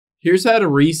Here's how to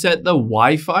reset the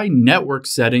Wi-Fi network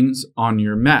settings on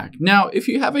your Mac. Now, if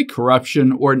you have a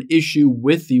corruption or an issue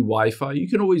with the Wi-Fi, you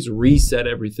can always reset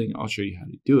everything. I'll show you how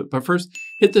to do it. But first,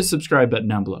 hit the subscribe button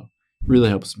down below. It really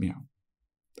helps me out.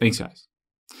 Thanks, guys.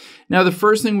 Now, the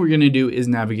first thing we're going to do is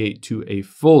navigate to a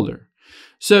folder.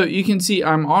 So you can see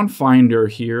I'm on Finder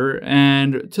here,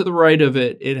 and to the right of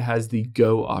it, it has the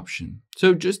Go option.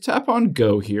 So just tap on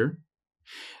Go here,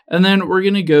 and then we're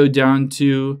going to go down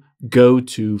to Go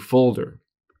to Folder.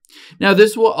 Now,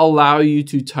 this will allow you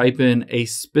to type in a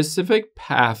specific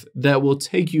path that will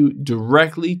take you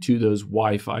directly to those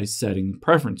Wi-Fi setting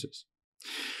preferences.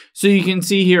 So you can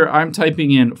see here, I'm typing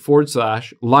in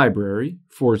 /library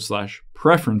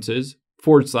 /preferences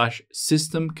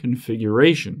 /system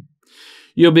configuration.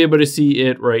 You'll be able to see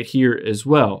it right here as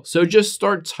well. So just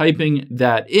start typing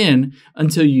that in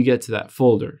until you get to that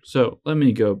folder. So let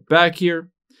me go back here.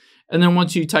 And then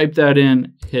once you type that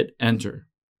in, hit enter.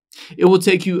 It will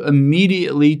take you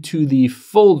immediately to the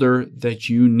folder that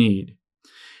you need.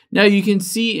 Now you can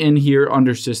see in here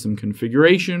under system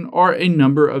configuration are a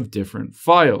number of different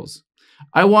files.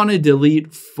 I want to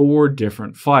delete 4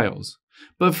 different files.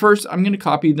 But first, I'm going to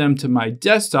copy them to my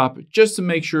desktop just to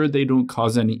make sure they don't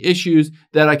cause any issues,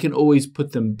 that I can always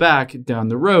put them back down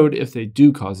the road if they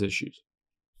do cause issues.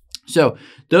 So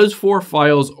those 4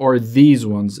 files are these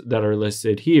ones that are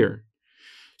listed here.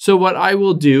 So what I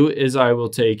will do is I will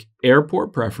take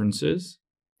airport preferences,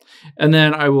 and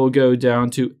then I will go down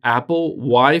to Apple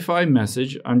Wi-Fi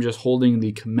message. I'm just holding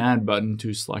the command button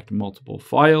to select multiple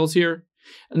files here.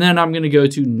 And then I'm going to go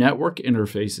to network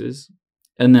interfaces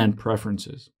and then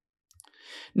preferences.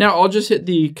 Now I'll just hit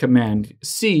the command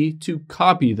C to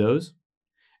copy those.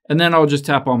 And then I'll just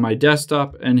tap on my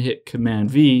desktop and hit command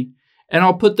V. And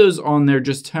I'll put those on there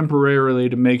just temporarily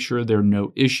to make sure there are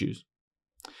no issues.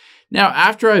 Now,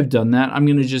 after I've done that, I'm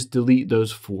going to just delete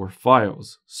those 4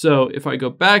 files. So if I go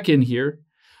back in here,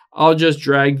 I'll just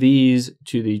drag these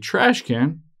to the trash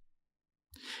can.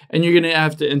 And you're going to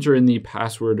have to enter in the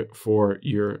password for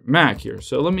your Mac here.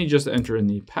 So let me just enter in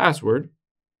the password.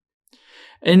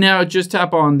 And now just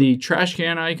tap on the trash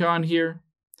can icon here.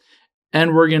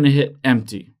 And we're going to hit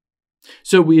empty.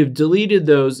 So we have deleted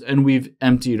those and we've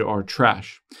emptied our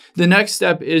trash. The next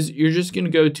step is you're just going to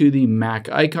go to the Mac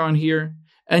icon here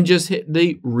and just hit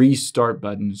the restart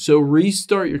button. So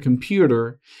restart your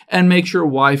computer and make sure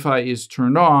Wi-Fi is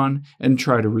turned on and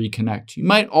try to reconnect. You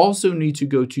might also need to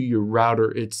go to your router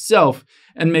itself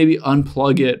and maybe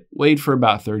unplug it, wait for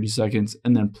about 30 seconds,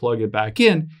 and then plug it back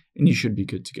in, and you should be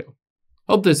good to go.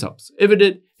 Hope this helps. If it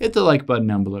did, hit the like button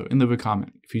down below and leave a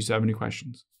comment if you have any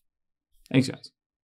questions. Thanks, guys.